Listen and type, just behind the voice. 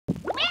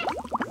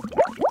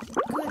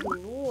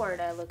or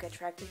that look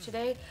attractive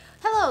today.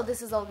 Hello,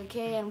 this is Olga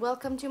K and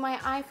welcome to my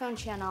iPhone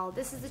channel.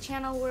 This is the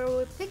channel where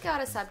we pick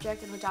out a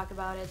subject and we talk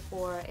about it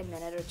for a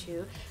minute or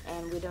two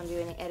and we don't do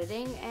any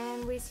editing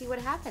and we see what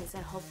happens,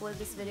 and hopefully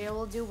this video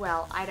will do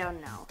well. I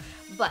don't know.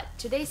 But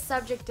today's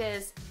subject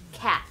is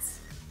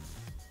cats.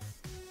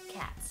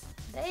 Cats.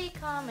 They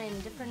come in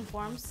different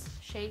forms,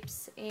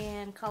 shapes,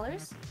 and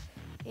colors.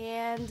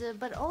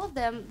 But all of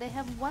them, they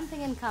have one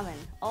thing in common.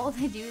 All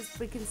they do is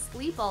freaking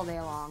sleep all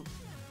day long.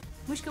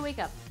 Mushka, wake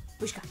up.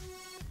 Mushka.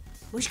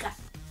 Mushka.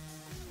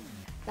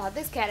 Now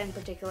this cat in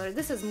particular,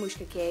 this is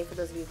Mushka K, for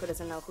those of you who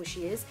doesn't know who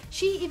she is.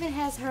 She even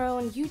has her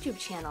own YouTube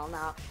channel.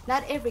 Now,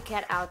 not every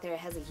cat out there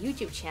has a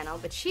YouTube channel,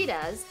 but she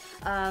does.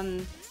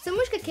 So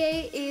Mushka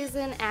K is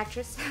an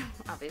actress,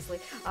 obviously,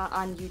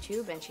 on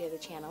YouTube, and she has a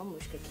channel,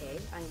 Mushka K,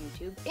 on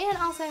YouTube. And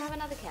also I have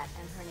another cat,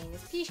 and her name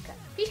is Pishka.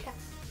 Pishka.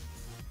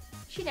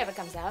 She never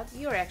comes out.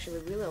 You're actually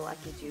really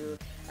lucky to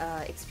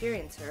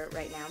experience her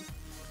right now.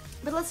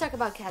 But let's talk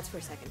about cats for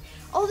a second.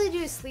 All they do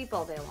is sleep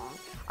all day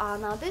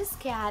long. Now this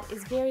cat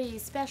is very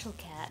special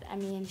cat. I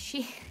mean,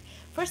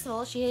 first of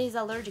all, she is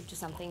allergic to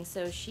something,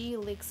 so she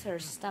licks her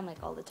stomach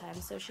all the time,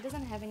 so she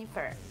doesn't have any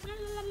fur.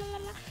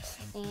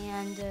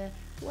 And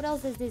what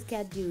else does this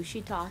cat do?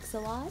 She talks a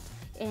lot,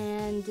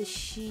 and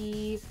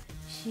she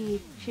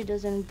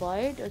doesn't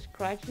bite or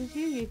scratches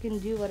you. You can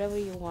do whatever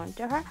you want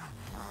to her.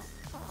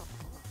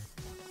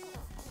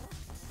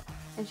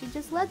 And she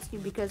just lets you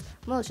because,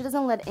 well, she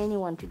doesn't let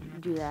anyone to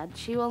do that.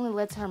 She only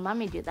lets her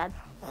mommy do that.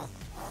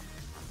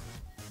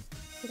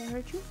 Did I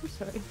hurt you? I'm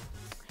sorry.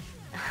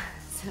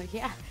 So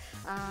yeah,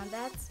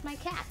 that's my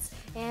cats.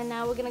 And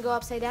now we're gonna go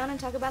upside down and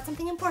talk about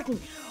something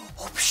important.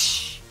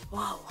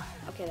 Whoa.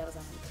 Okay, that was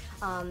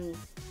awesome.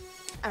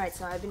 Alright,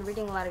 so I've been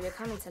reading a lot of your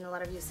comments, and a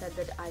lot of you said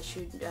that I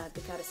should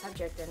pick out a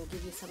subject and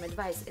give you some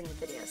advice in the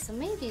video. So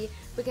maybe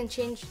we can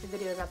change the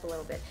videos up a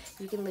little bit.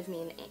 You can leave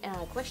me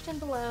a question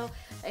below,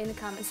 in the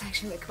comment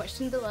section, a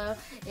question below,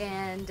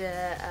 and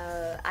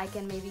I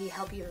can maybe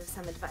help you with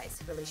some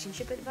advice.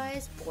 Relationship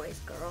advice, boys,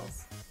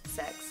 girls,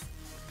 sex,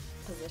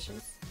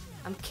 positions.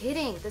 I'm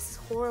kidding, this is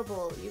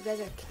horrible. You guys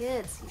are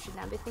kids. You should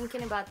not be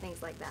thinking about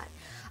things like that.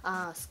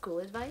 School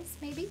advice,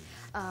 maybe,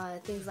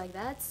 things like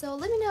that. So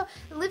let me know,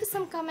 leave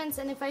some comments,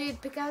 and if I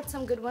pick out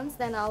some good ones,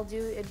 then I'll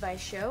do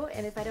advice show,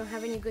 and if I don't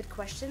have any good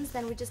questions,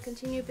 then we just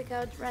continue to pick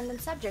out random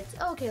subjects.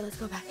 Okay, let's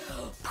go back.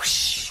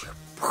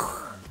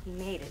 You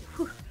made it.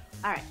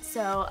 Alright,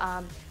 so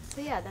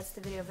yeah, that's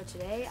the video for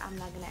today. I'm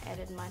not gonna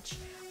edit much.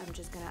 I'm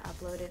just gonna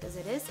upload it as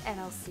it is, and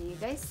I'll see you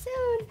guys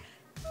soon.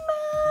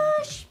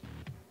 Mush!